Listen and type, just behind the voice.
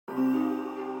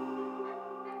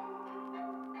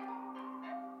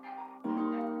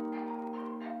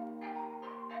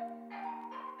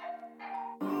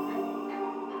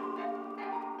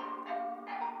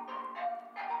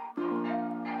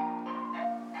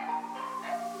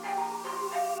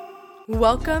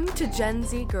Welcome to Gen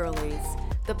Z Girlies,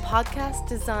 the podcast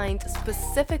designed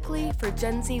specifically for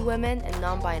Gen Z women and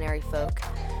non-binary folk.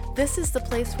 This is the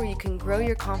place where you can grow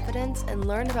your confidence and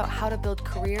learn about how to build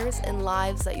careers and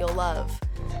lives that you'll love.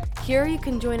 Here you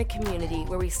can join a community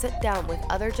where we sit down with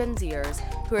other Gen Zers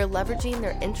who are leveraging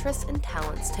their interests and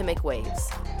talents to make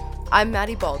waves. I'm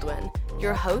Maddie Baldwin,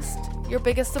 your host, your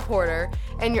biggest supporter,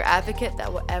 and your advocate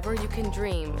that whatever you can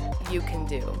dream, you can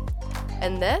do.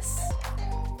 And this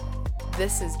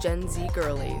is Gen Z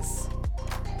Girlies.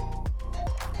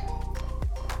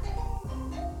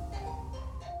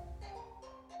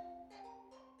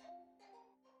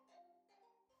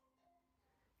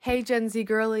 Hey Gen Z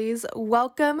Girlies,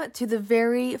 welcome to the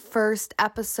very first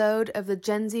episode of the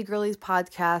Gen Z Girlies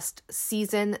podcast,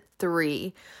 Season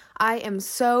 3. I am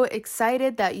so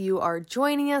excited that you are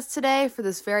joining us today for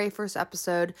this very first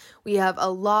episode. We have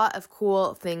a lot of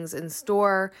cool things in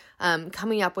store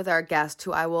coming up with our guest,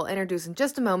 who I will introduce in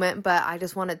just a moment, but I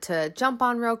just wanted to jump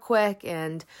on real quick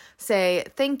and say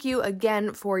thank you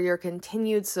again for your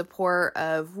continued support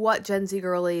of what Gen Z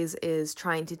Girlies is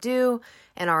trying to do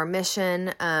and our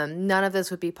mission. None of this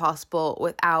would be possible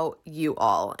without you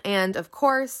all. And of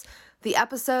course, the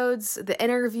episodes, the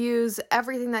interviews,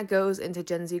 everything that goes into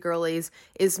Gen Z Girlies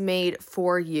is made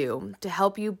for you to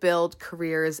help you build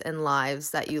careers and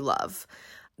lives that you love.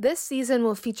 This season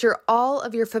will feature all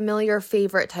of your familiar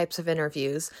favorite types of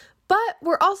interviews, but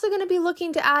we're also going to be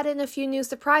looking to add in a few new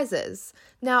surprises.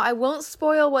 Now, I won't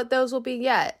spoil what those will be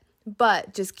yet,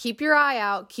 but just keep your eye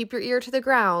out, keep your ear to the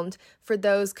ground for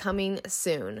those coming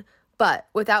soon. But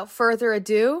without further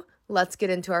ado, let's get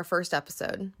into our first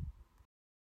episode.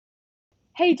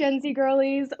 Hey Gen Z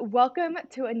Girlies, welcome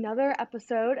to another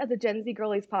episode of the Gen Z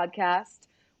Girlies podcast.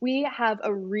 We have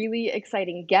a really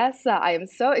exciting guest that I am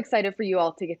so excited for you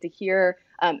all to get to hear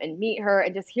and meet her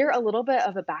and just hear a little bit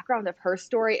of a background of her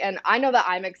story. And I know that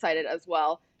I'm excited as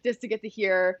well, just to get to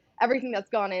hear everything that's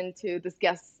gone into this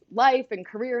guest's life and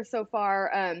career so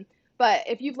far. But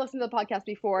if you've listened to the podcast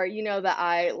before, you know that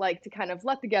I like to kind of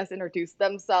let the guests introduce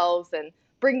themselves and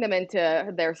bring them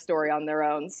into their story on their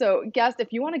own. So guest,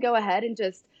 if you want to go ahead and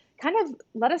just kind of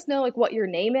let us know like what your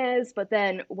name is, but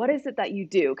then what is it that you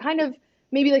do? Kind of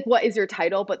maybe like what is your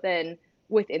title, but then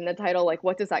within the title, like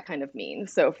what does that kind of mean?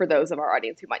 So for those of our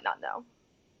audience who might not know.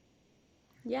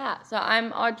 Yeah, so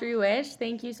I'm Audrey Wish.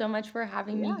 Thank you so much for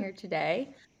having me here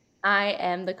today. I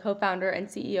am the co-founder and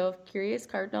CEO of Curious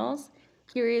Cardinals.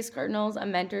 Curious Cardinals, a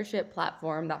mentorship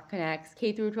platform that connects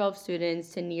K through 12 students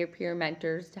to near peer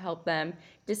mentors to help them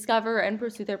discover and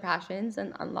pursue their passions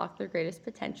and unlock their greatest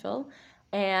potential.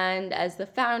 And as the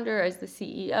founder, as the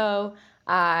CEO,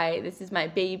 this is my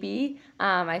baby.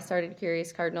 I started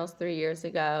Curious Cardinals 3 years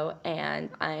ago, and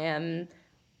I am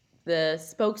the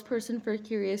spokesperson for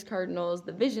Curious Cardinals,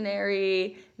 the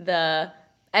visionary,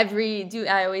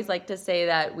 I always like to say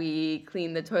that we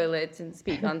clean the toilets and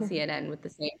speak on CNN with the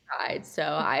same pride. So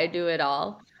I do it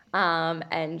all.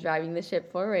 And driving the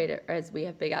ship forward as we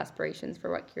have big aspirations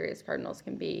for what Curious Cardinals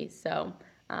can be. So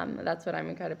that's what I'm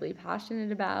incredibly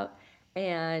passionate about.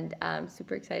 And I'm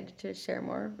super excited to share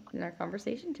more in our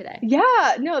conversation today.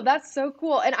 Yeah, no, that's so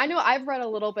cool. And I know I've read a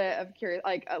little bit of Curious,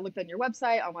 like I looked on your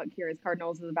website on what Curious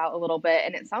Cardinals is about a little bit,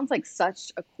 and it sounds like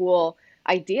such a cool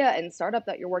idea and startup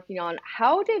that you're working on.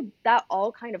 How did that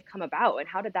all kind of come about and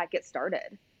how did that get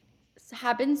started?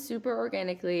 Happened super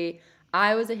organically.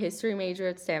 I was a history major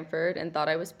at Stanford and thought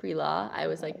I was pre-law. I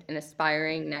was like an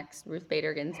aspiring next Ruth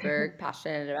Bader Ginsburg,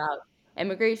 passionate about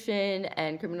immigration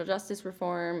and criminal justice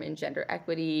reform and gender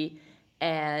equity.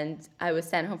 And I was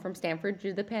sent home from Stanford due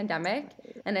to the pandemic.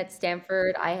 And at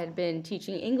Stanford, I had been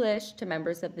teaching English to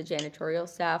members of the janitorial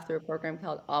staff through a program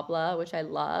called Obla, which I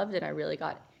loved. And I really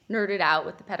got nerded out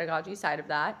with the pedagogy side of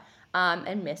that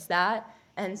and missed that.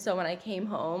 And so when I came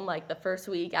home, like the first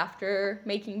week after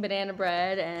making banana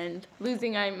bread and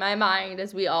losing my mind,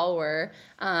 as we all were,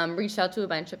 reached out to a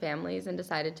bunch of families and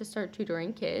decided to start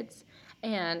tutoring kids.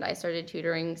 And I started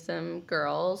tutoring some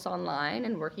girls online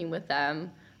and working with them,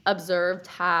 observed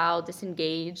how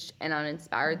disengaged and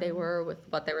uninspired they were with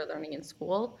what they were learning in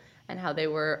school and how they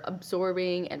were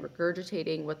absorbing and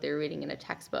regurgitating what they were reading in a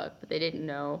textbook, but they didn't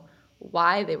know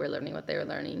why they were learning what they were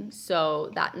learning.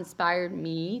 So that inspired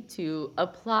me to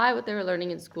apply what they were learning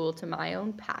in school to my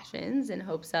own passions in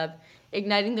hopes of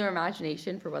igniting their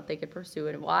imagination for what they could pursue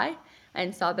and why.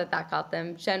 And saw that that got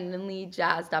them genuinely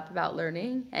jazzed up about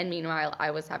learning. And meanwhile, I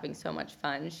was having so much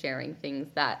fun sharing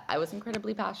things that I was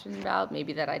incredibly passionate about,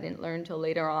 maybe that I didn't learn till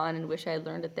later on and wish I had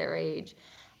learned at their age.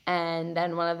 And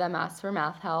then one of them asked for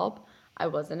math help. I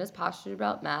wasn't as passionate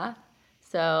about math.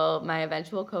 So my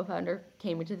eventual co-founder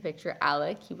came into the picture,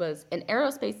 Alec. He was an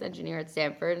aerospace engineer at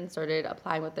Stanford and started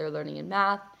applying what they're learning in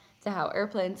math to how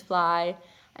airplanes fly.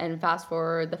 And fast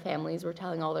forward, the families were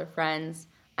telling all their friends,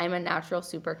 I'm a natural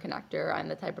super connector. I'm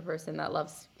the type of person that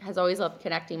has always loved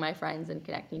connecting my friends and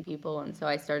connecting people. And so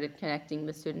I started connecting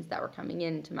the students that were coming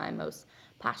in to my most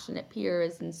passionate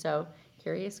peers. And so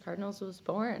Curious Cardinals was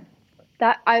born.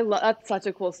 That's such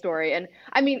a cool story. And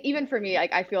I mean, even for me,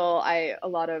 like I feel I a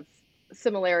lot of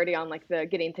similarity on like the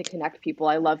getting to connect people.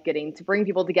 I love getting to bring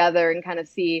people together and kind of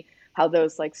see how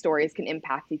those like stories can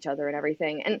impact each other and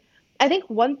everything. And I think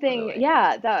one thing, Totally.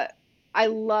 yeah, that I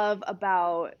love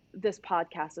about this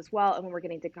podcast as well, and when we're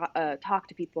getting to talk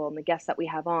to people and the guests that we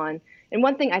have on. And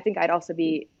one thing I think I'd also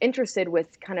be interested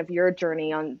with kind of your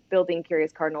journey on building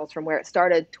Curious Cardinals from where it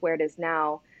started to where it is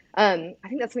now. I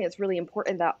think that's something that's really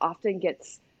important that often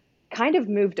gets kind of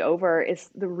moved over is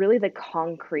the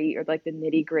concrete or like the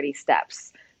nitty gritty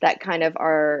steps that kind of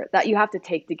are that you have to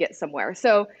take to get somewhere.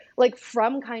 So like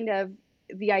from kind of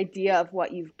the idea of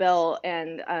what you've built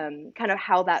and kind of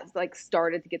how that's like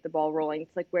started to get the ball rolling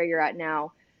to like where you're at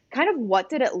now, kind of what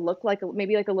did it look like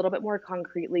maybe like a little bit more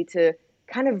concretely to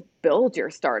kind of build your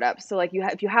startup? So like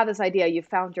if you have this idea, you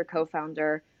found your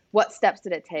co-founder, what steps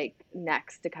did it take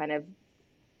next to kind of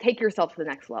take yourself to the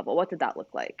next level? What did that look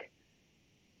like?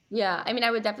 Yeah, I mean,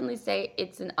 I would definitely say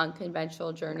it's an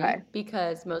unconventional Okay. journey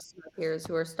because most of my peers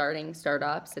who are starting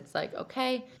startups, it's like,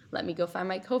 okay, let me go find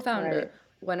my Right. co-founder.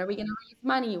 When are we going to raise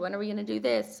money? When are we going to do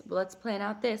this? Well, let's plan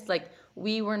out this. Like,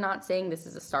 we were not saying this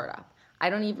is a startup. I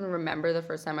don't even remember the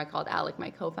first time I called Alec my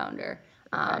co-founder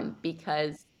Okay.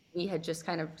 because we had just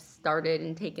kind of started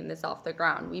and taken this off the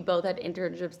ground. We both had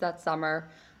internships that summer.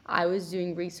 I was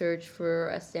doing research for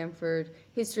a Stanford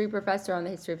history professor on the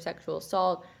history of sexual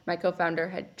assault. My co founder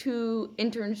had two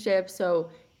internships. So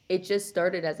it just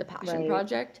started as a passion Right.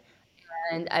 project.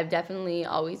 And I've definitely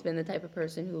always been the type of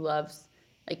person who loves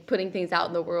like putting things out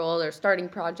in the world or starting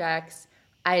projects.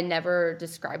 I had never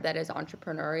described that as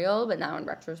entrepreneurial, but now in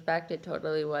retrospect, it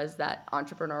totally was that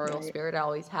entrepreneurial Right. spirit I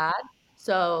always had.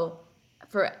 So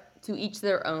for to each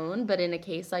their own, but in a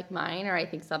case like mine, or I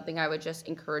think something I would just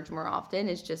encourage more often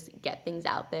is just get things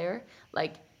out there.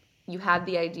 Like you have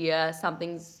the idea,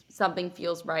 something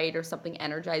feels right or something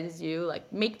energizes you,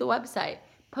 like make the website,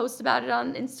 post about it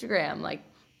on Instagram, like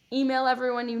email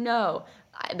everyone you know.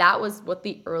 That was what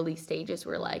the early stages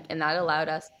were like, and that allowed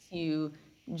us to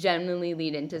genuinely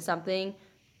lead into something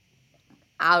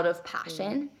out of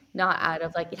Yeah. passion, not out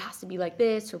of like it has to be like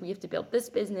this or we have to build this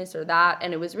business or that.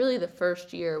 And it was really the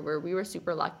first year where we were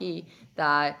super lucky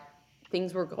that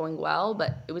things were going well,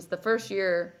 but it was the first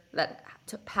year that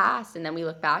passed and then we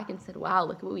looked back and said, wow,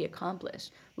 look at what we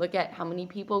accomplished. Look at how many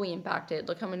people we impacted.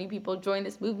 Look how many people joined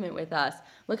this movement with us.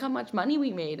 Look how much money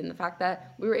we made and the fact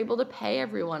that we were able to pay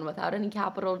everyone without any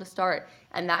capital to start.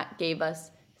 And that gave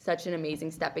us such an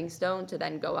amazing stepping stone to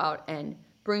then go out and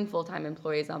bring full-time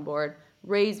employees on board,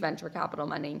 raise venture capital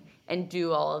money, and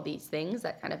do all of these things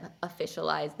that kind of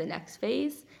officialize the next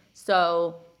phase.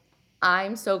 So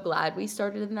I'm so glad we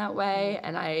started in that way.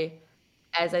 And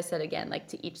as I said again, like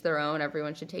to each their own,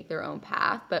 everyone should take their own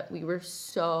path. But we were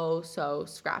so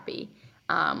scrappy,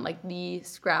 like the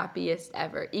scrappiest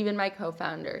ever. Even my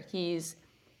co-founder, he's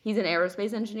an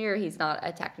aerospace engineer. He's not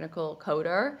a technical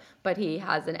coder, but he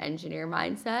has an engineer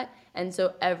mindset. And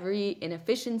so every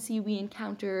inefficiency we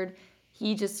encountered,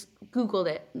 he just Googled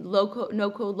it. Low code, no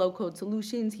code, low code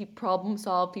solutions. He problem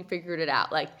solved. He figured it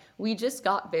out. Like we just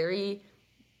got very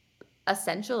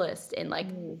essentialist in like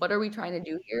Mm. what are we trying to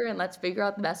do here and let's figure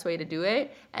out the best way to do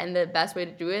it and the best way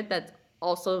to do it that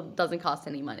also doesn't cost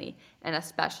any money, and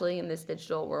especially in this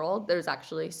digital world there's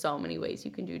actually so many ways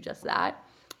you can do just that.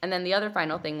 And then the other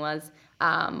final thing was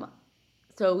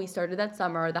so we started that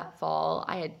summer. That fall,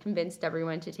 I had convinced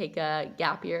everyone to take a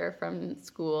gap year from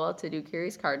school to do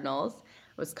Curious Cardinals.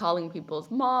 I was calling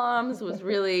people's moms. Was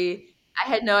really I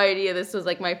had no idea this was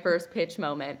like my first pitch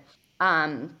moment.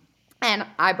 Um, and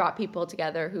I brought people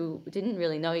together who didn't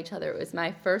really know each other. It was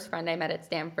my first friend I met at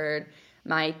Stanford,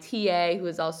 my TA, who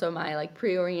was also my like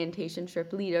pre-orientation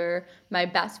trip leader, my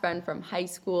best friend from high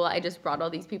school. I just brought all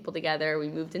these people together. We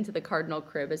moved into the Cardinal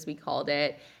Crib, as we called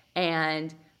it,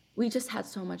 and we just had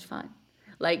so much fun.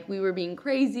 Like we were being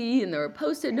crazy and there were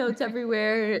post-it notes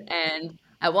everywhere. And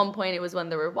at one point it was when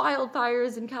there were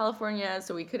wildfires in California,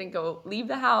 so we couldn't go leave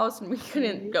the house and we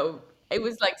couldn't Right. go. It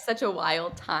was like such a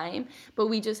wild time, but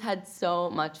we just had so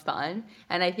much fun.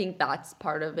 And I think that's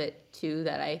part of it too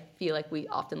that I feel like we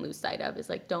often lose sight of is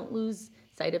like don't lose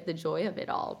sight of the joy of it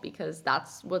all because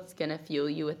that's what's gonna fuel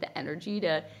you with the energy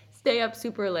to stay up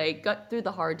super late, gut through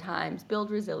the hard times, build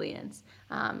resilience.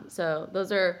 So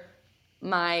those are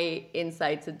my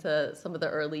insights into some of the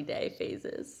early day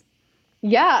phases.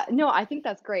 Yeah, no, I think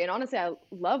that's great. And honestly, I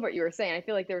love what you were saying. I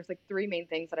feel like there was like three main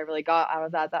things that I really got out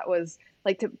of that. That was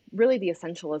like to really the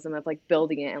essentialism of like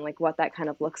building it and like what that kind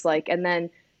of looks like. And then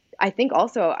I think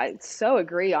also I so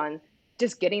agree on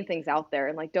just getting things out there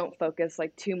and like don't focus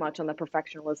like too much on the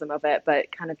perfectionism of it,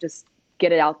 but kind of just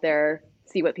get it out there,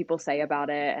 see what people say about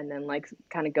it, and then like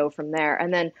kind of go from there.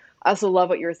 And then I also love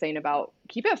what you were saying about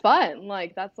keep it fun.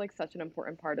 Like that's like such an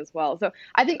important part as well. So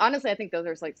I think honestly, I think those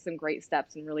are like some great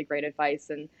steps and really great advice.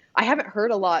 And I haven't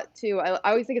heard a lot too. I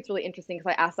always think it's really interesting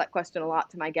because I ask that question a lot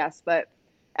to my guests, but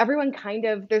everyone kind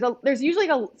of there's usually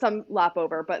some lap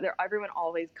over, but everyone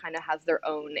always kind of has their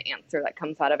own answer that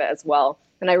comes out of it as well.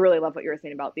 And I really love what you were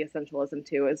saying about the essentialism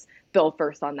too, is build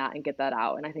first on that and get that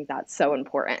out. And I think that's so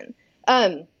important.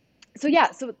 Um, so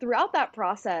yeah, so throughout that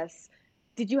process,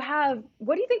 did you have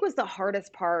what do you think was the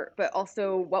hardest part, but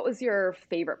also what was your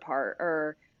favorite part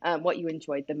or what you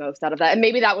enjoyed the most out of that? And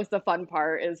maybe that was the fun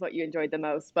part is what you enjoyed the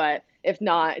most, but if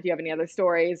not, if you have any other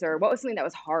stories or what was something that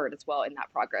was hard as well in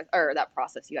that progress or that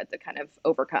process you had to kind of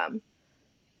overcome?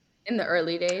 In the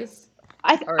early days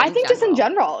or I in think just in general?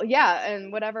 general, yeah,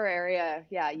 and whatever area,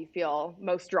 yeah, you feel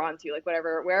most drawn to, like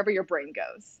whatever wherever your brain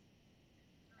goes.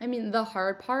 I mean, the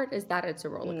hard part is that it's a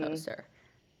roller Mm, coaster.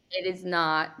 It is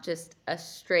not just a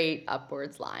straight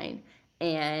upwards line.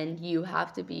 And you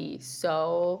have to be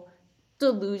so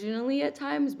delusionally at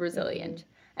times mm-hmm. resilient.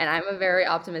 And I'm a very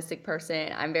optimistic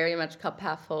person. I'm very much cup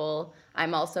half full.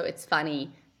 I'm also, it's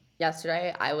funny.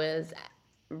 Yesterday, I was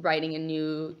writing a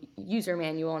new user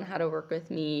manual on how to work with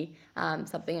me,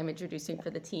 something I'm introducing for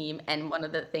the team. And one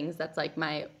of the things that's like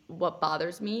what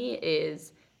bothers me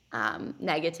is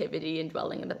negativity and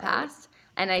dwelling in the Right, past.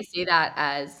 And I see that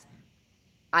as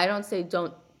I don't say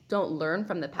don't learn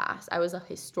from the past. I was a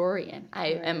historian.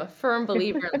 I am a right. firm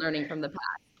believer in learning from the past,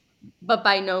 but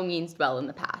by no means dwell in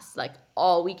the past. Like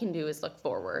all we can do is look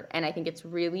forward. And I think it's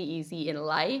really easy in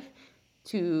life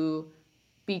to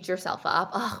beat yourself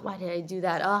up. Oh, why did I do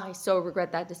that? Oh, I so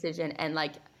regret that decision. And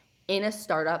like in a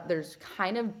startup, there's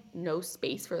kind of no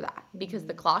space for that because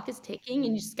the Mm, clock is ticking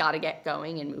and you just got to get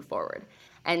going and move forward.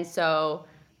 And so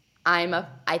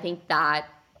I think that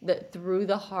through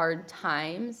the hard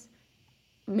times,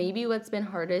 maybe what's been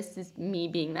hardest is me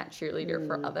being that cheerleader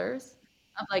for mm, others.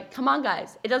 Of like, come on,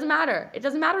 guys, it doesn't matter. It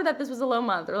doesn't matter that this was a low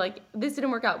month or like this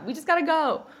didn't work out. We just gotta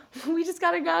go. We just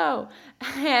gotta go.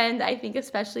 And I think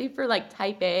especially for like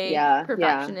type A yeah,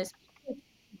 yeah. perfectionist, it's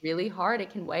really hard. It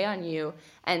can weigh on you.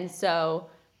 And so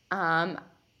um,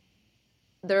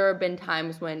 there have been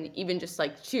times when even just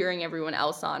like cheering everyone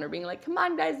else on or being like, come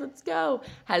on, guys, let's go,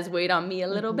 has weighed on me a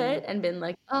little Hmm. bit and been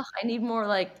like, oh, I need more,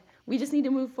 like, we just need to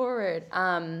move forward.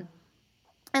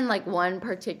 And like one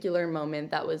particular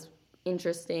moment that was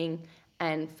interesting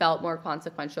and felt more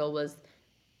consequential was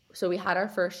so we had our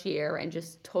first year and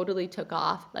just totally took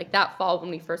off. Like that fall when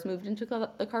we first moved into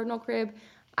the Cardinal crib,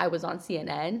 I was on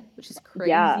CNN, which is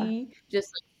Yeah, crazy. Just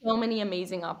like so many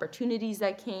amazing opportunities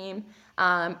that came.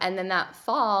 And then that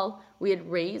fall, we had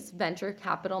raised venture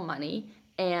capital money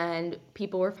and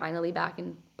people were finally back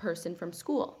in person from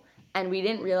school. And we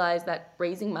didn't realize that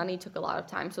raising money took a lot of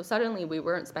time. So suddenly we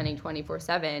weren't spending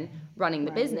 24/7 running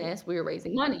the right. business, we were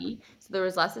raising money. So there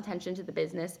was less attention to the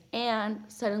business. And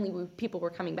suddenly people were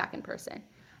coming back in person.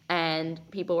 And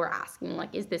people were asking,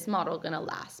 like, is this model going to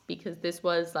last? Because this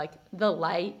was like the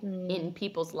light in Mm,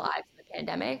 people's lives in the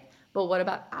pandemic. But what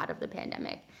about out of the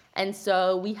pandemic? And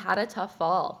so we had a tough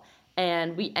fall.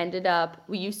 And we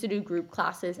used to do group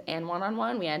classes and one on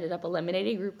one. We ended up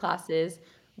eliminating group classes.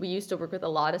 We used to work with a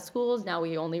lot of schools. Now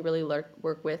we only really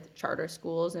work with charter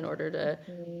schools in order to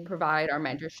mm, provide our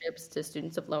mentorships to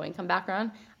students of low income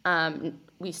background.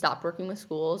 We stopped working with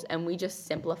schools and we just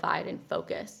simplified and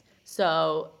focused.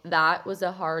 So that was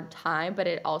a hard time, but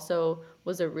it also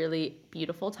was a really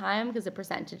beautiful time because it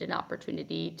presented an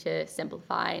opportunity to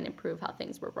simplify and improve how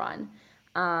things were run.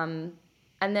 Um,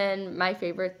 and then my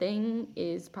favorite thing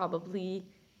is probably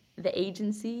the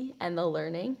agency and the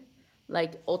learning.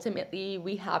 Like ultimately,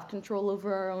 we have control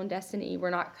over our own destiny. We're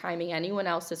not climbing anyone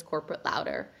else's corporate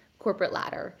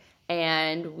ladder,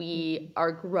 and we mm.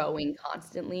 are growing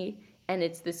constantly. And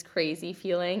it's this crazy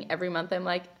feeling. Every month, I'm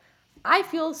like, I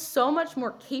feel so much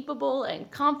more capable and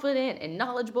confident and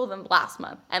knowledgeable than last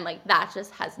month. And like that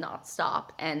just has not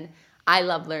stopped. And I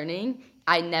love learning.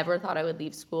 I never thought I would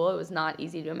leave school. It was not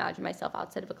easy to imagine myself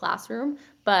outside of a classroom,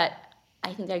 but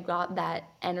I think I got that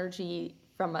energy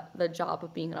from the job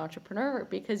of being an entrepreneur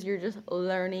because you're just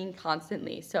learning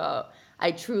constantly. So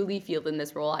I truly feel in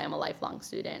this role I am a lifelong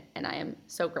student and I am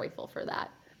so grateful for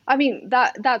that. I mean,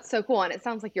 that's so cool, and it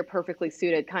sounds like you're perfectly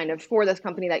suited kind of for this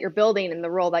company that you're building and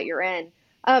the role that you're in.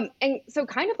 And so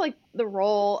kind of like the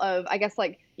role of, I guess,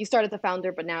 like you started the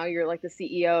founder, but now you're like the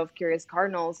CEO of Curious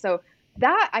Cardinals. So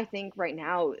that I think right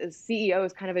now is CEO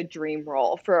is kind of a dream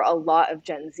role for a lot of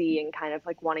Gen Z and kind of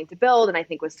like wanting to build. And I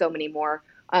think with so many more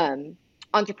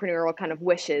entrepreneurial kind of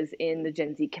wishes in the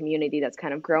Gen Z community that's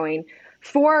kind of growing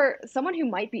for someone who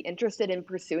might be interested in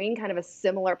pursuing kind of a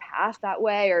similar path that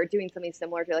way or doing something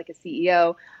similar to like a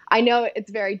CEO. I know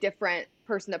it's very different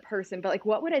person to person, but like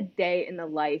what would a day in the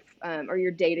life or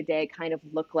your day to day kind of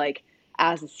look like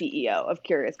as a CEO of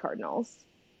Curious Cardinals?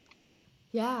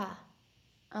 Yeah.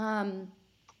 Um,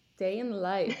 Day in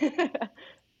life.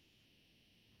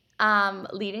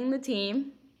 Leading the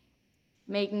team,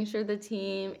 making sure the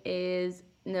team is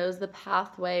knows the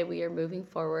pathway we are moving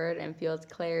forward and feels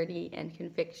clarity and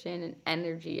conviction and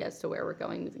energy as to where we're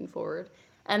going moving forward,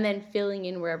 and then filling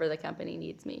in wherever the company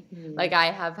needs me. Like, Mm, I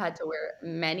have had to wear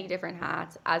many different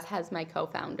hats, as has my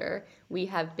co-founder. We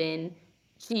have been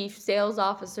chief sales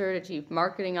officer to chief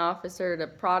marketing officer to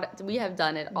product. We have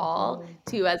done it all, mhm,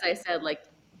 to, as I said, like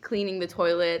cleaning the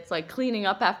toilets, like cleaning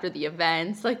up after the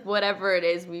events, like whatever it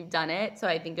is, we've done it. So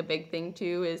I think a big thing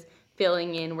too is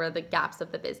filling in where the gaps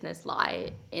of the business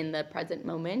lie in the present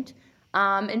moment,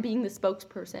 and being the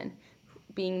spokesperson,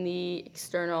 being the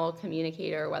external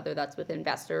communicator, whether that's with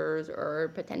investors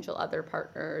or potential other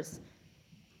partners.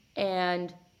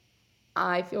 And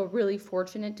I feel really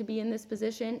fortunate to be in this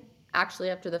position. Actually,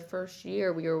 after the first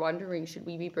year, we were wondering, should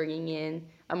we be bringing in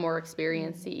a more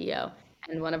experienced mm, CEO?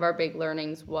 And one of our big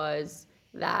learnings was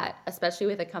that, especially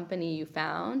with a company you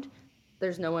found,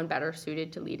 there's no one better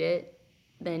suited to lead it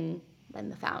than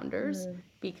the founders, mm,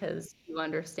 because you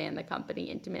understand the company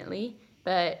intimately.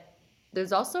 But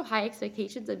there's also high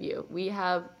expectations of you. We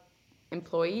have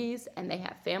employees and they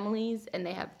have families and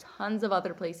they have tons of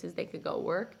other places they could go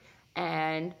work.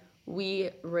 And we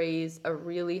raise a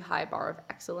really high bar of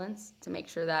excellence to make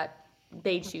sure that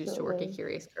they choose to work at absolutely.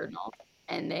 Curious Cardinals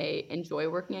and they enjoy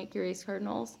working at Curious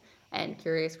Cardinals. And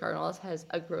Curious Cardinals has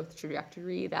a growth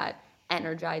trajectory that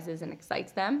energizes and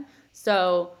excites them.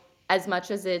 So, as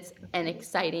much as it's an Absolutely.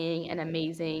 exciting and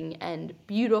amazing and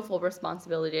beautiful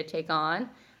responsibility to take on,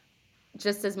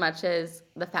 just as much as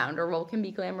the founder role can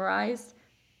be glamorized,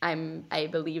 I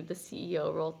believe the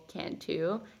CEO role can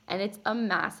too, and it's a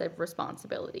massive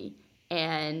responsibility.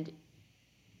 And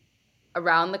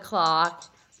around the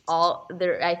clock, all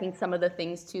there, I think some of the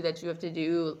things too that you have to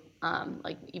do,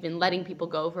 like even letting people Mhm,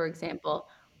 go, for example,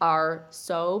 are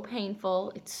so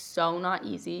painful. It's so not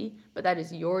easy, but that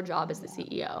is your job as the yeah.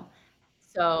 CEO.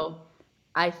 So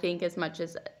I think as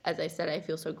I said, I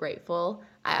feel so grateful.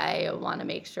 I want to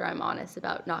make sure I'm honest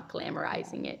about not Yeah.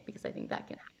 glamorizing it, because I think that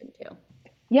can happen too.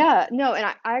 Yeah, no, and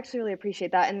I actually really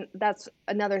appreciate that. And that's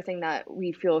another thing that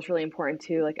we feel is really important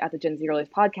too, like at the Gen Z Girlies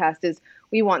podcast, is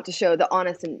we want to show the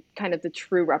honest and kind of the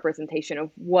true representation of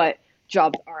what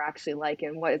jobs are actually like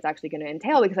and what it's actually going to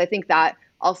entail. Because I think that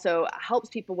also helps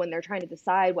people when they're trying to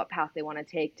decide what path they want to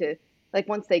take to like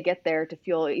once they get there to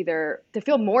feel either to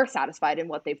feel more satisfied in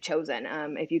what they've chosen,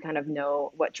 if you kind of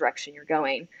know what direction you're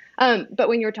going. But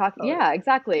when you're talking, Totally. yeah,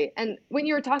 exactly. And when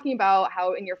you were talking about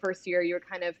how in your first year you were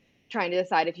kind of trying to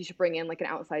decide if you should bring in like an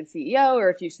outside CEO or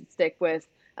if you should stick with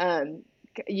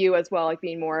you as well, like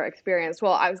being more experienced.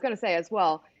 Well, I was going to say as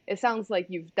well, it sounds like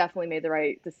you've definitely made the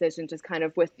right decision, just kind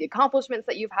of with the accomplishments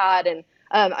that you've had. And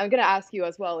I'm going to ask you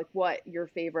as well, like what your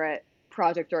favorite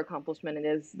project or accomplishment it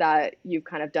is that you've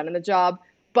kind of done in the job.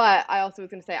 But I also was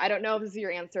going to say, I don't know if this is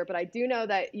your answer, but I do know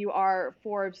that you are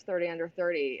Forbes 30 under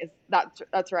 30. Is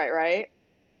that's right, right?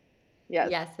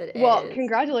 Yes. Yes, it Well, is.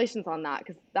 congratulations on that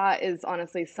because that is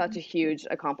honestly such a huge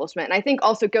accomplishment. And I think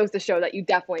also goes to show that you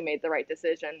definitely made the right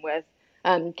decision with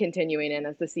continuing in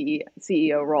as the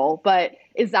CEO role. But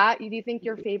is that, do you think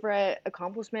your favorite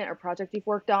accomplishment or project you've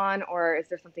worked on, or is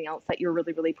there something else that you're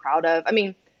really, really proud of? I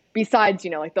mean, besides,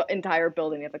 like the entire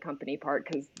building of the company part,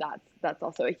 because that's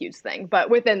also a huge thing. But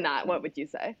within that, what would you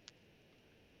say?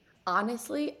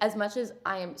 Honestly, as much as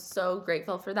I am so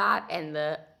grateful for that and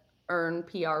the earned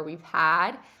PR we've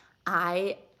had,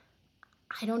 I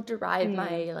I don't derive Mm,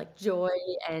 my like joy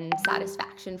and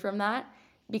satisfaction from that,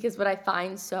 because what I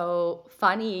find so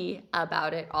funny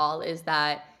about it all is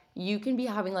that you can be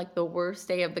having like the worst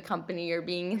day of the company or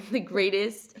being in the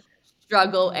greatest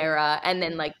struggle mhm, era, and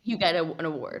then like you get an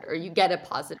award or you get a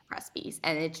positive press piece,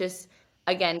 and it just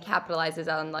again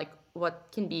capitalizes on like what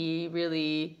can be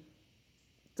really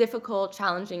difficult,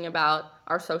 challenging about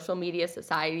our social media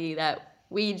society that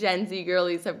we Gen Z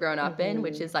girlies have grown up in,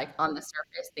 which mhm, is like on the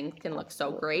surface, things can look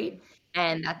so absolutely. great.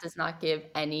 And that does not give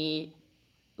any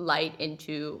light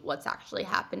into what's actually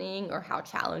happening or how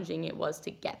challenging it was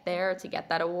to get there, to get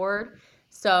that award.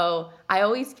 So I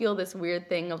always feel this weird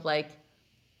thing of like,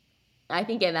 I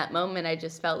think in that moment, I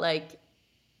just felt like,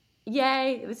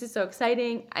 yay, this is so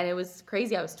exciting. And it was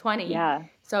crazy. I was 20. Yeah.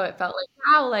 So it felt like,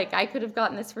 wow, like I could have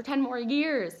gotten this for 10 more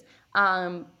years.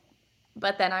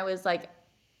 But then I was like,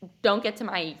 don't get to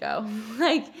my ego.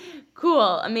 Like,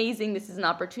 cool, amazing. This is an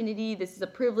opportunity. This is a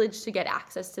privilege to get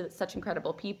access to such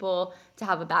incredible people, to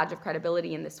have a badge of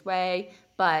credibility in this way.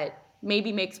 But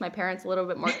maybe makes my parents a little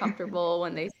bit more comfortable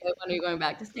when they say, when are you going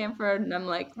back to Stanford? And I'm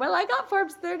like, well, I got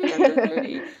Forbes 30 under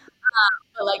 30.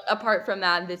 But like, apart from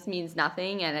that, this means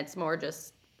nothing. And it's more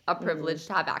just a Mhm. privilege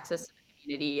to have access to the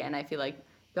community. And I feel like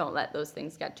don't let those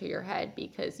things get to your head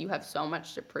because you have so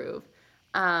much to prove.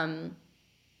 Um,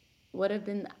 would have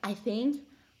been, I think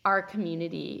our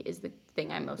community is the thing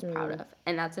I'm most proud Mm. of.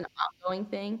 And that's an ongoing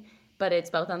thing, but it's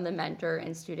both on the mentor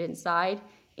and student side.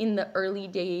 In the early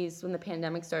days when the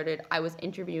pandemic started, I was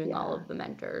interviewing all Yeah. of the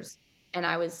mentors. And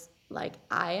I was like,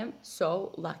 I am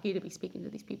so lucky to be speaking to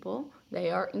these people. They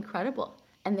are incredible.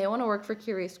 And they want to work for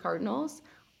Curious Cardinals.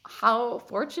 How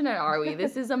fortunate are we?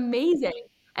 This is amazing.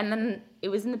 And then it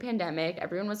was in the pandemic.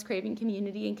 Everyone was craving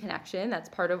community and connection. That's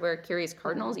part of where Curious Yeah.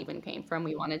 Cardinals even came from.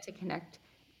 We wanted to connect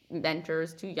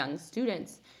mentors to young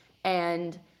students.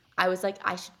 And I was like,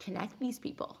 I should connect these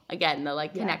people. Again, the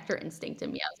like Yeah. connector instinct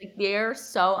in me. I was like, they're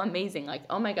so amazing. Like,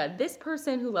 oh my God, this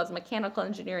person who loves mechanical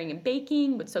engineering and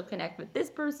baking would so connect with this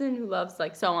person who loves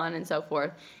like so on and so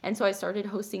forth. And so I started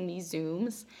hosting these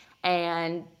Zooms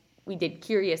and we did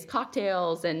curious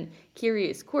cocktails and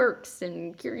curious quirks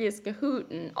and curious Kahoot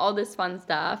and all this fun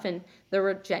stuff. And there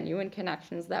were genuine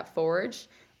connections that forged.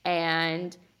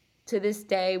 And to this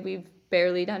day, we've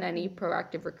barely done any Mm.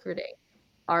 proactive recruiting.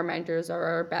 Our mentors are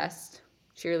our best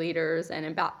cheerleaders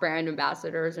and brand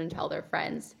ambassadors and tell their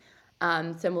friends.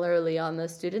 Similarly, on the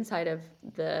student side of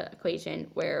the equation,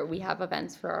 where we have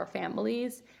events for our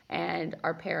families and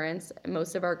our parents,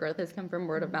 most of our growth has come from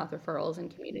word of Mm. mouth referrals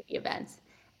and community events.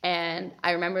 And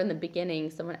I remember in the beginning,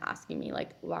 someone asking me,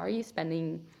 like, why are you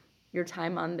spending your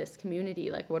time on this community?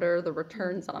 Like, what are the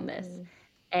returns on this? Mhm.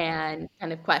 And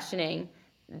kind of questioning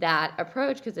that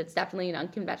approach because it's definitely an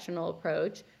unconventional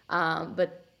approach.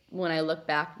 But when I look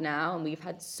back now, and we've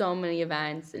had so many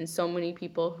events and so many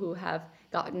people who have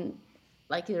gotten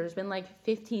like there's been like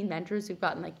 15 mentors who've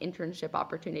gotten like internship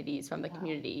opportunities from the Wow.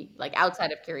 community, like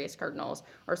outside of Curious Cardinals,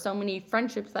 or so many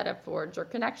friendships that have forged or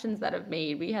connections that have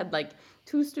made. We had like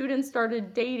 2 students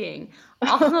started dating,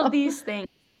 all of these things,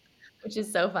 which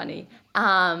is so funny.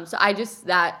 So I just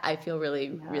that I feel really,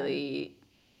 Yeah. really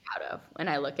proud of when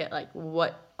I look at like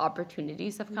what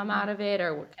opportunities have come out Mhm. of it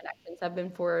or what connections have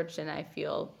been forged, and I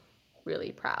feel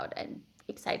really proud and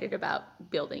excited about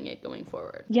building it going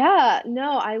forward. Yeah,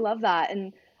 no, I love that.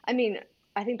 And I mean,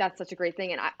 I think that's such a great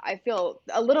thing. And I feel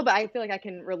a little bit, I feel like I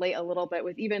can relate a little bit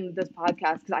with even this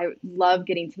podcast because I love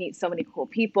getting to meet so many cool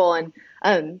people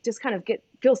and just kind of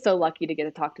feel so lucky to get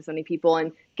to talk to so many people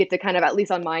and get to kind of, at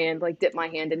least on my end, like dip my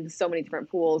hand into so many different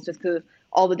pools just because of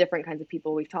all the different kinds of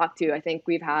people we've talked to. I think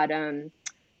we've had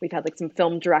like some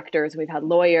film directors and we've had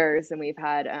lawyers and we've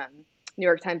had New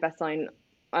York Times bestselling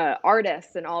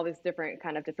artists and all these different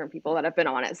people that have been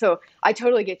on it. So I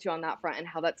totally get you on that front and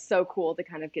how that's so cool to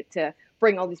kind of get to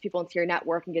bring all these people into your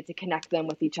network and get to connect them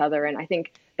with each other. And I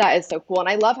think that is so cool. And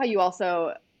I love how you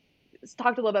also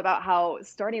talked a little bit about how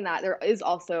starting that there is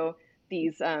also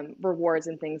these rewards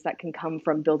and things that can come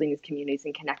from building these communities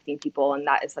and connecting people. And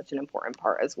that is such an important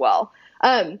part as well.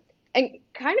 And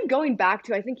kind of going back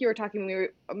to, I think you were talking, we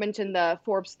mentioned the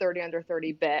Forbes 30 under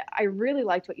 30 bit. I really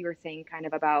liked what you were saying kind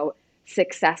of about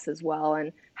success as well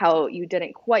and how you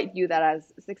didn't quite view that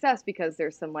as success because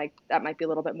there's some like that might be a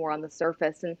little bit more on the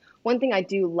surface. And one thing I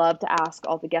do love to ask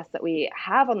all the guests that we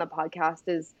have on the podcast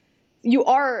is you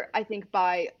are, I think,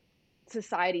 by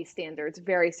society standards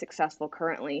very successful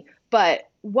currently, but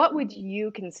what would you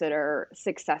consider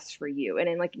success for you and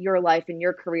in like your life and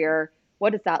your career?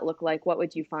 What does that look like? What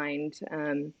would you find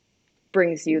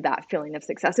brings you that feeling of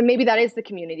success? And maybe that is the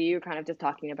community you're kind of just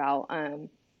talking about.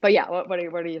 But yeah, what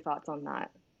are your thoughts on that?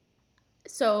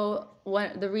 So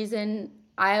the reason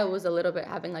I was a little bit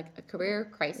having like a career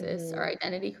crisis or Hmm.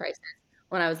 identity crisis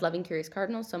when I was loving Curious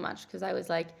Cardinals so much because I was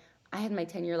like, I had my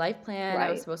 10-year life plan. I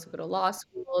was Right. supposed to go to law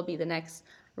school, be the next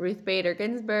Ruth Bader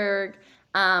Ginsburg.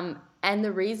 And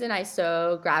the reason I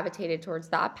so gravitated towards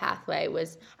that pathway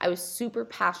was I was super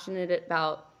passionate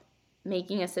about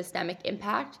making a systemic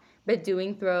impact, but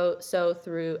doing so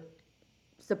through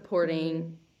supporting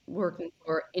Mm. working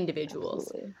for individuals.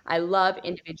 Absolutely. I love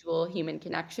individual human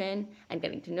connection and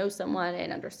getting to know someone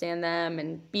and understand them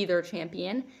and be their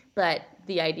champion. But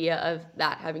the idea of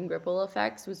that having ripple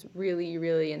effects was really,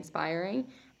 really inspiring.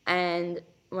 And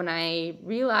when I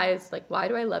realized, like, why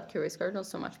do I love Curious Cardinals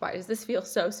so much? Why does this feel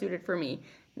so suited for me?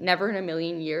 Never in a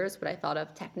million years would I thought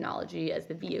of technology as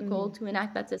the vehicle Mm-hmm. to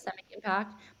enact that systemic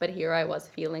impact. But here I was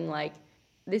feeling like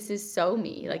this is so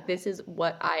me. Like, Yeah. this is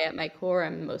what I, at my core,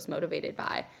 am most motivated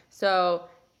by. So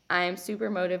I'm super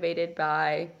motivated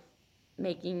by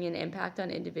making an impact on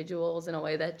individuals in a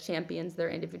way that champions their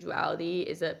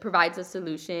individuality provides a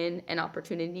solution, an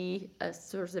opportunity, a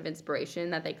source of inspiration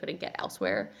that they couldn't get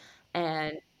elsewhere,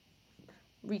 and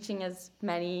reaching as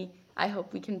many. I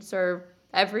hope we can serve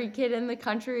every kid in the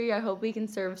country. I hope we can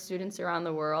serve students around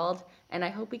the world, and I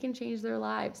hope we can change their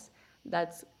lives.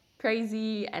 That's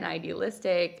crazy and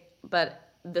idealistic, but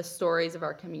the stories of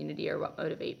our community are what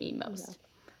motivate me Yeah. most.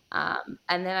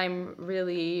 And then I'm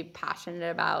really passionate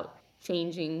about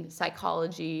changing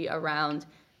psychology around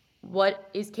what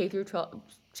is K through 12,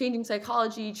 changing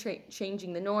psychology,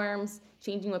 changing the norms,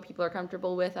 changing what people are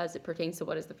comfortable with as it pertains to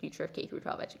what is the future of K through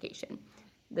 12 education.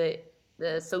 The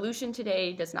the solution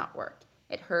today does not work.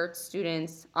 It hurts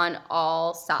students on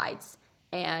all sides.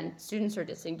 And students are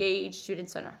disengaged,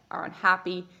 students are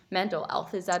unhappy, mental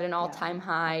health is at an Yeah. all-time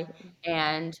high, Absolutely.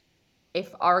 and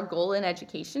if our goal in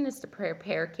education is to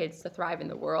prepare kids to thrive in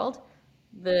the world,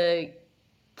 the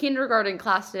kindergarten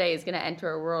class today is going to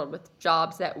enter a world with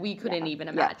jobs that we couldn't Yeah. even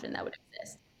Yep. imagine that would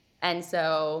exist. And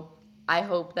so I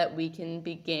hope that we can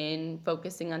begin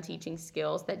focusing on teaching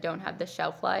skills that don't have the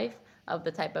shelf life of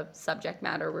the type of subject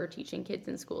matter we're teaching kids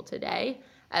in school today,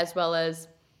 as well as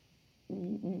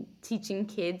teaching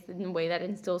kids in a way that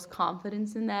instills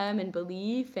confidence in them and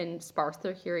belief and sparks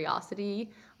their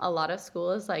curiosity. A lot of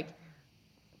school is like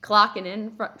clocking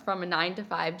in from a 9 to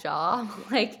 5 job,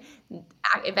 Yeah. like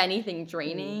if anything, Mm.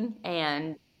 draining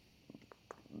and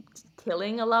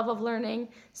killing a love of learning.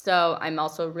 So I'm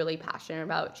also really passionate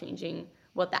about changing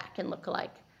what that can look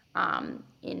like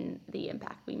in the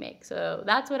impact we make. So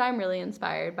that's what I'm really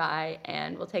inspired by,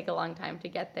 and will take a long time to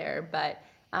get there, but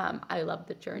I love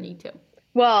the journey Mm. too.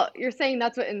 Well, you're saying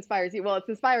that's what inspires you. Well, it's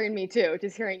inspiring me too,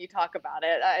 just hearing you talk about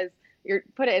it. As you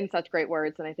put it in such great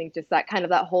words, and I think just that kind of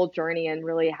that whole journey and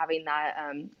really having that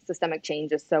systemic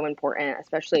change is so important,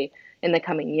 especially in the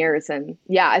coming years. And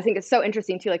yeah, I think it's so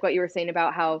interesting too, like what you were saying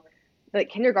about how like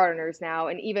kindergartners now,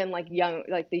 and even like young,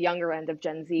 like the younger end of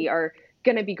Gen Z, are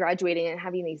going to be graduating and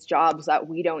having these jobs that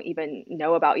we don't even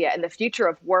know about yet. And the future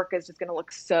of work is just going to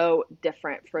look so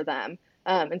different for them.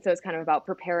 And so it's kind of about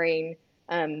preparing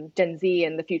Gen Z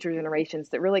and the future generations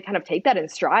that really kind of take that in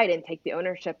stride and take the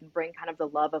ownership and bring kind of the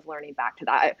love of learning back to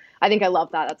that. I think I love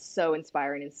that. That's so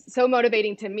inspiring and so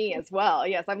motivating to me as well.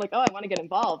 Yes, I'm like, oh, I want to get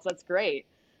involved. So that's great.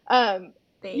 Um,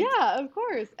 Thank yeah, of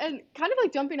course. And kind of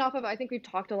like jumping off of, I think we've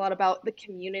talked a lot about the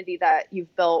community that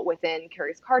you've built within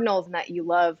Curious Cardinals and that you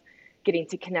love getting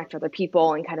to connect other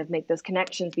people and kind of make those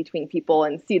connections between people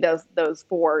and see those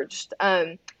forged.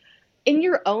 In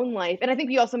your own life, and I think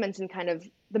you also mentioned kind of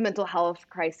the mental health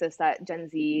crisis that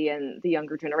Gen Z and the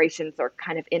younger generations are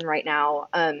kind of in right now.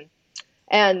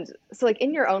 And so like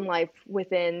in your own life,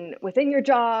 within your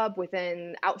job,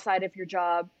 within outside of your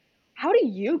job, how do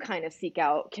you kind of seek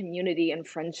out community and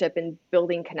friendship and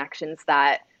building connections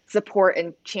that support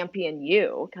and champion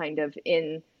you kind of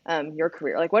in your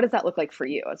career? Like what does that look like for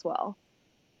you as well?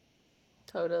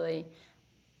 totally.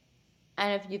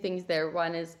 And a few things there.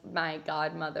 One is my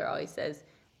godmother always says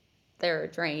there are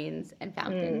drains and Mm,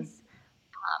 fountains.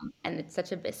 And it's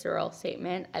such a visceral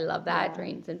statement. I love that, yeah.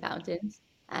 drains and fountains.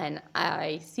 And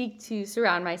I seek to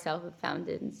surround myself with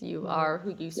fountains. You Mm, are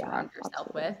who you yeah, surround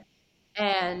yourself with. absolutely.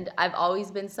 And I've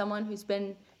always been someone who's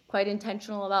been quite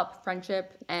intentional about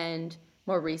friendship. And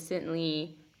more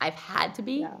recently, I've had to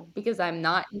be Yeah. because I'm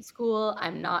not in school,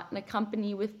 I'm not in a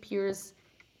company with peers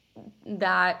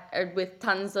that are with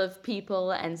tons of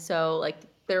people. And so, like,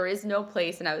 there is no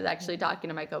place. And I was actually Mm, talking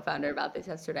to my co-founder about this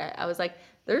yesterday. I was like,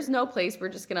 there's no place we're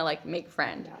just gonna like make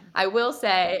friend. yeah. I will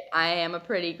say I am a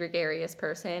pretty gregarious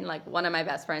person. Like, one of my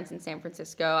best friends in San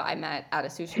Francisco I met at a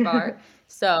sushi bar.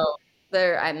 So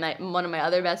there, I met one of my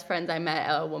other best friends I met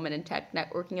at a woman in tech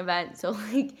networking event. So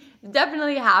like, it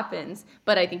definitely happens,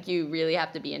 but I think you really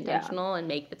have to be Yeah. intentional and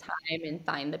make the time and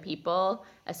find the people,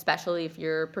 especially if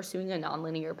you're pursuing a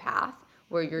nonlinear path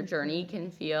where your journey Hmm.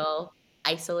 can feel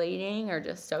isolating or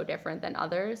just so different than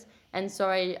others. And so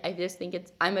I just think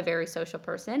I'm a very social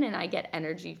person and I get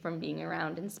energy from being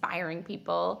around inspiring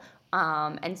people.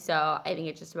 And so I think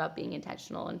it's just about being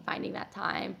intentional and finding that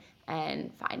time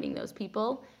and finding those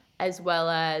people, as well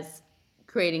as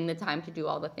creating the time to do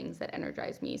all the things that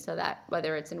energize me, so that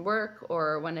whether it's in work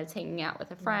or when it's hanging out with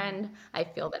a friend, I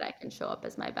feel that I can show up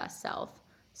as my best self.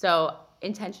 So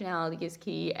intentionality is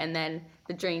key, and then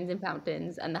the drains and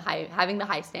fountains and having the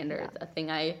high standards. A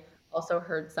thing I also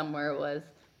heard somewhere was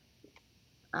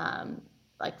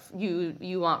like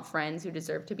you want friends who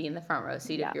deserve to be in the front row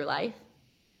seat of your life.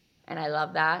 And I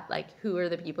love that. Like, who are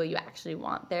the people you actually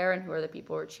want there, and who are the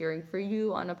people who are cheering for you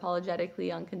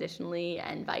unapologetically, unconditionally,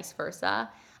 and vice versa.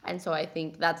 And so I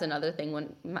think that's another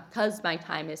thing, because my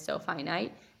time is so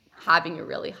finite, having a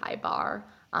really high bar.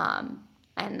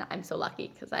 And I'm so lucky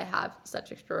because I have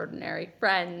such extraordinary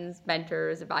friends,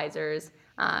 mentors, advisors,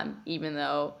 even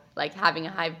though like having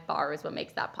a high bar is what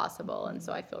makes that possible. And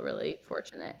so I feel really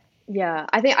fortunate. Yeah,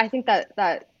 I think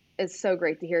that is so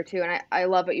great to hear too, and I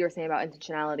love what you were saying about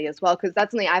intentionality as well, because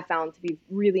that's something I've found to be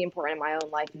really important in my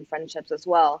own life and friendships as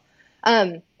well.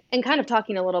 And kind of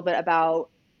talking a little bit about,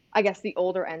 I guess, the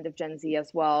older end of Gen Z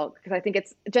as well, because I think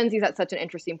it's Gen Z is at such an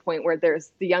interesting point where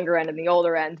there's the younger end and the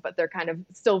older end, but they're kind of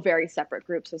still very separate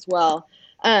groups as well.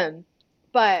 But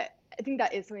I think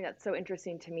that is something that's so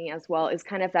interesting to me as well, is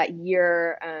kind of that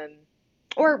year.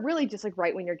 Or really just like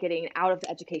right when you're getting out of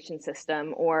the education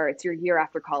system, or it's your year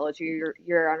after college, or your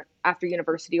year after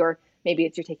university, or maybe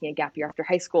it's you're taking a gap year after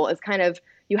high school. It's kind of,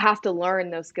 you have to learn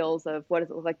those skills of what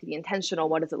does it look like to be intentional,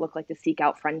 what does it look like to seek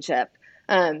out friendship,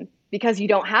 because you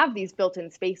don't have these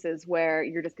built-in spaces where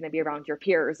you're just going to be around your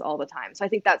peers all the time. So I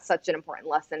think that's such an important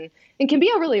lesson, and can be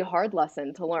a really hard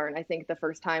lesson to learn. I think the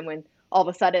first time when all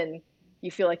of a sudden you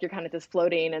feel like you're kind of just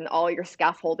floating and all your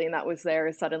scaffolding that was there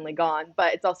is suddenly gone.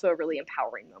 But it's also a really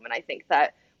empowering moment. I think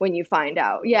that when you find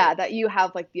out, yeah, that you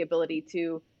have like the ability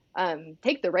to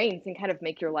take the reins and kind of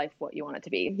make your life what you want it to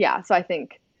be. Yeah. So I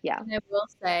think, yeah. And I will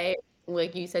say,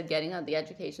 like you said, getting out the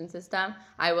education system,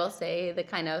 I will say the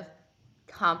kind of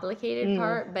complicated Mm,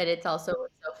 part, but it's also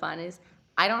what's so fun is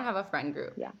I don't have a friend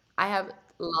group. yeah. I have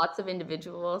lots of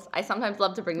individuals. I sometimes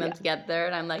love to bring them Yeah. together,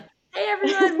 and I'm like, hey,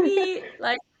 everyone, meet.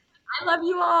 Like, I love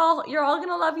you all. You're all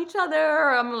gonna love each other.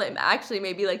 Or I'm like, actually,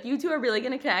 maybe like you two are really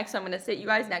gonna connect, so I'm gonna sit you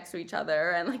guys next to each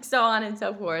other, and like so on and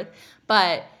so forth.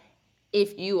 But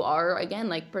if you are again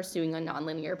like pursuing a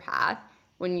nonlinear path,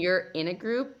 when you're in a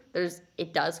group,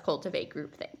 it does cultivate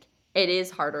groupthink. It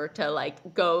is harder to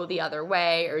like go the other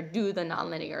way or do the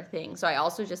nonlinear thing. So I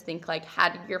also just think like, how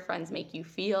did your friends make you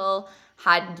feel?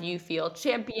 How do you feel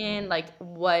champion? Like,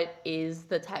 what is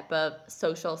the type of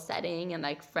social setting and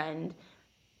like friend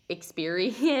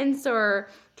experience or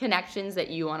connections that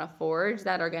you want to forge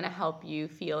that are going to help you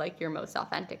feel like your most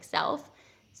authentic self.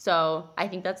 So I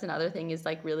think that's another thing, is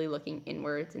like really looking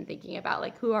inwards and thinking about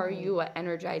like, who are you, what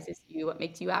energizes you, what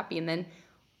makes you happy, and then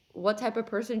what type of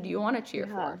person do you want to cheer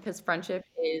for? Yeah. Because friendship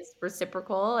is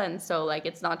reciprocal. And so, like,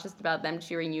 it's not just about them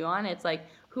cheering you on. It's like,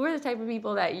 who are the type of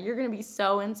people that you're going to be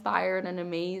so inspired and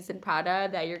amazed and proud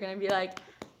of that you're going to be like,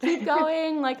 keep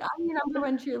going. Like, I'm your number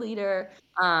one cheerleader.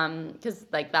 Because,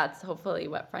 like, that's hopefully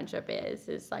what friendship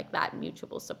is like that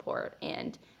mutual support.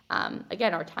 And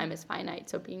again, our time is finite.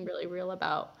 So, being really real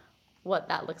about what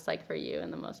that looks like for you in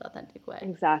the most authentic way.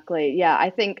 Exactly. Yeah.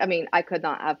 I mean, I could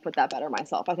not have put that better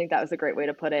myself. I think that was a great way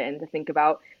to put it, and to think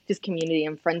about just community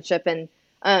and friendship,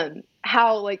 and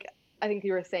how, like, I think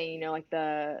you were saying, like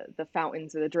the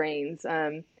fountains or the drains,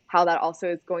 how that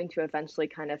also is going to eventually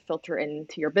kind of filter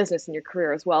into your business and your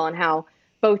career as well, and how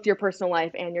both your personal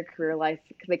life and your career life,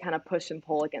 they kind of push and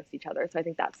pull against each other. So I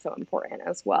think that's so important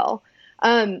as well.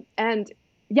 And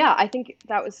yeah, I think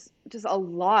that was just a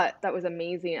lot that was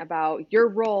amazing about your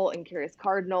role in Curious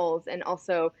Cardinals, and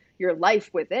also your life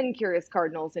within Curious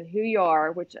Cardinals and who you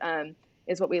are, which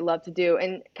is what we love to do.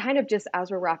 And kind of just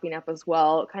as we're wrapping up as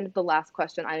well, kind of the last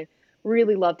question I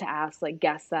really love to ask like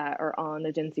guests that are on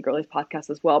the Gen Z Girlies podcast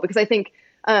as well, because I think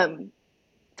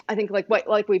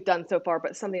like we've done so far,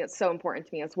 but something that's so important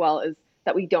to me as well is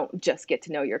that we don't just get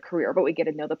to know your career, but we get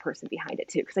to know the person behind it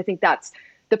too. Because I think that's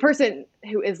the person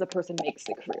who is the person makes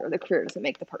the career. The career doesn't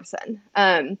make the person.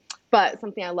 But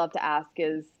something I love to ask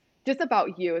is just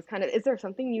about you, is kind of, is there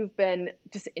something you've been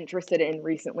just interested in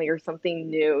recently, or something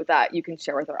new that you can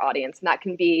share with our audience? And that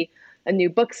can be a new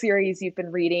book series you've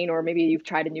been reading, or maybe you've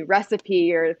tried a new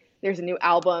recipe, or there's a new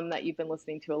album that you've been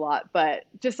listening to a lot, but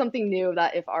just something new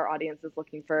that if our audience is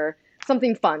looking for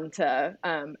something fun to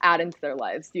add into their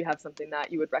lives, do you have something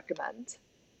that you would recommend?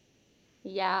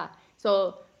 Yeah.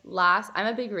 So, I'm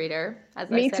a big reader.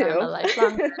 As I Me said, I'm a too.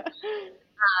 lifelong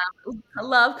I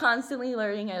love constantly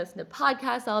learning. I listen to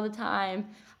podcasts all the time.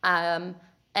 Um,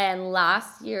 and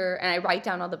last year, and I write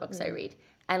down all the books I Mm, read.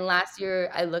 And last year,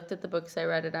 I looked at the books I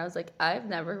read, and I was like, I've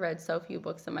never read so few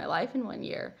books in my life in one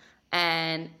year.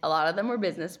 And a lot of them were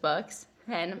business books.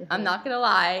 And I'm not gonna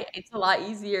lie, it's a lot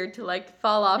easier to like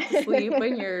fall off to sleep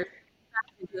when you're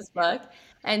reading this book.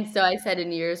 And so I set a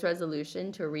New Year's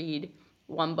resolution to read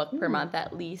one book per month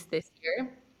at least this year.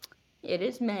 It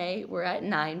is May. We're at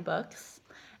 9 books.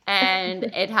 And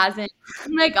it hasn't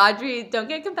I'm like, Audrey, don't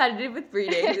get competitive with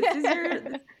reading.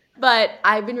 But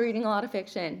I've been reading a lot of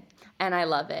fiction and I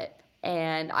love it.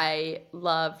 And I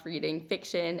love reading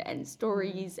fiction and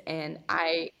stories. And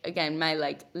again, my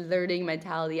like learning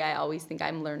mentality, I always think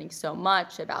I'm learning so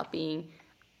much about being,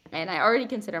 and I already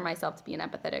consider myself to be an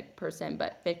empathetic person,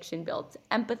 but fiction builds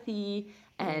empathy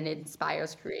and it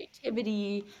inspires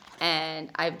creativity. And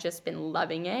I've just been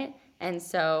loving it. And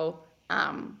so,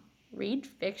 read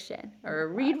fiction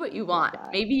or read what you want.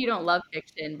 Maybe you don't love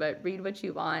fiction, but read what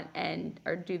you want and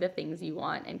or do the things you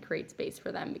want and create space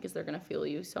for them because they're going to fuel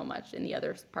you so much in the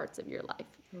other parts of your life.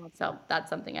 So that's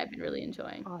something I've been really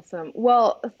enjoying. Awesome.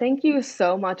 Well, thank you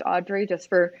so much, Audrey, just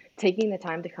for taking the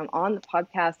time to come on the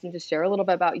podcast and just share a little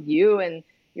bit about you and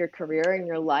your career and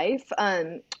your life.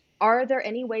 Are there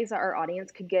any ways that our audience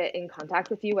could get in contact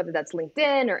with you, whether that's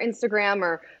LinkedIn or Instagram,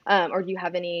 or do you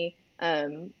have any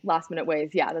last minute ways,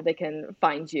 that they can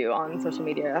find you on social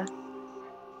media?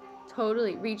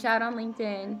 Totally. Reach out on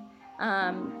LinkedIn.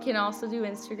 Can also do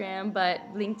Instagram, but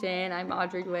LinkedIn, I'm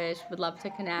Audrey Wish. Would love to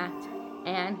connect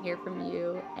and hear from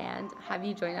you and have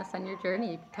you join us on your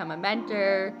journey. Become a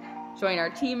mentor, join our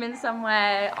team in some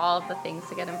way, all of the things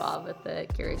to get involved with the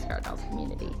Curious Cardinals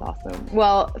community. Awesome.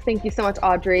 Well, thank you so much,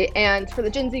 Audrey. And for the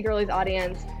Gen Z Girlies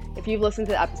audience, if you've listened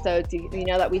to the episodes, you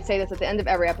know that we say this at the end of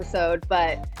every episode,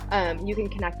 but you can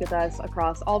connect with us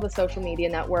across all the social media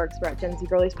networks. We're at Gen Z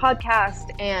Girlies Podcast,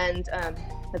 and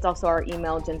that's also our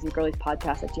email,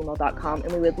 genzgirliespodcast@gmail.com.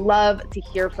 And we would love to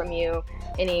hear from you.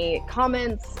 Any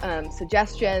comments,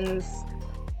 suggestions,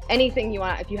 anything you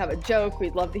want. If you have a joke,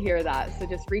 we'd love to hear that. So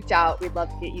just reach out. We'd love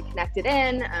to get you connected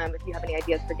in. If you have any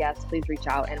ideas for guests, please reach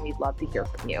out and we'd love to hear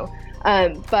from you.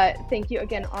 But thank you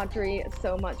again, Audrey,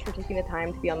 so much for taking the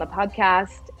time to be on the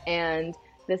podcast. And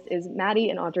this is Maddie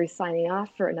and Audrey signing off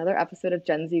for another episode of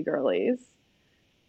Gen Z Girlies.